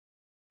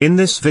In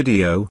this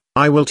video,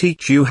 I will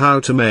teach you how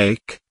to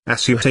make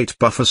acetate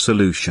buffer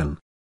solution.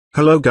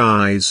 Hello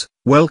guys,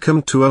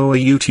 welcome to our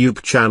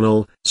YouTube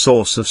channel,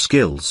 Source of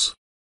Skills.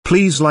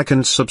 Please like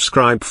and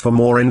subscribe for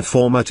more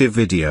informative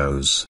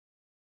videos.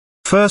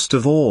 First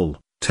of all,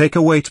 take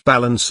a weight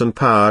balance and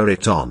power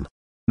it on.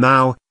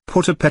 Now,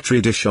 put a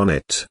Petri dish on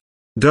it.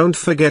 Don't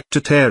forget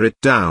to tear it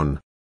down.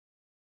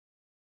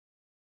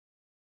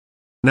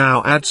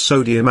 Now add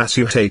sodium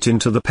acetate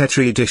into the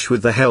Petri dish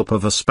with the help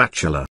of a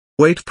spatula.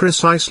 Weight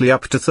precisely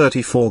up to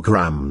 34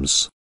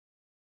 grams.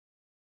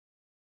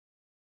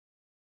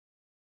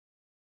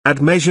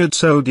 Add measured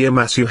sodium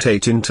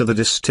acetate into the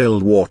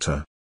distilled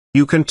water.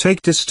 You can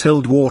take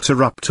distilled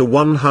water up to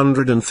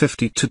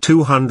 150 to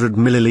 200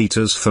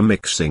 milliliters for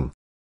mixing.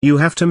 You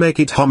have to make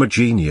it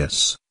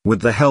homogeneous,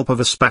 with the help of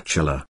a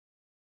spatula.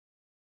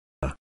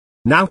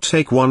 Now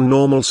take one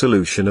normal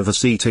solution of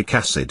acetic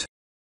acid.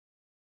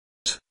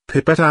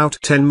 Pipette out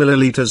 10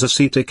 milliliters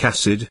acetic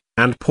acid,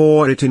 and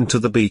pour it into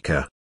the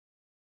beaker.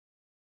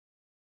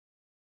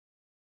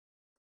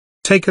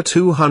 Take a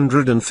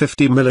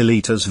 250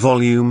 milliliters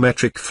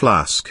volumetric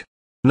flask.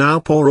 Now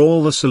pour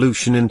all the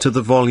solution into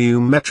the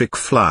volumetric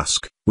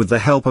flask, with the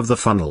help of the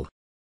funnel.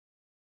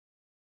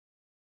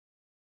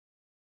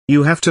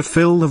 You have to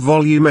fill the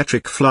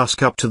volumetric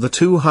flask up to the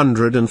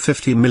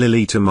 250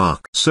 milliliter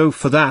mark. So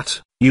for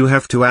that, you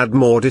have to add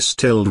more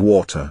distilled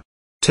water.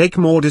 Take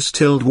more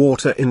distilled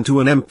water into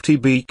an empty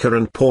beaker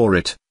and pour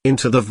it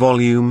into the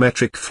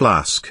volumetric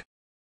flask.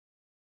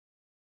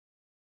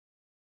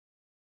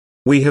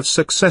 We have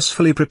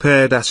successfully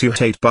prepared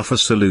acetate buffer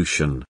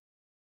solution.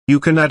 You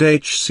can add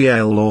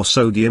HCl or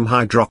sodium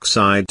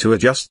hydroxide to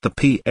adjust the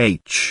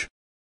pH.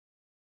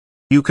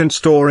 You can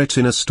store it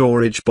in a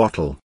storage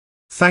bottle.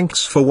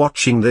 Thanks for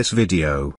watching this video.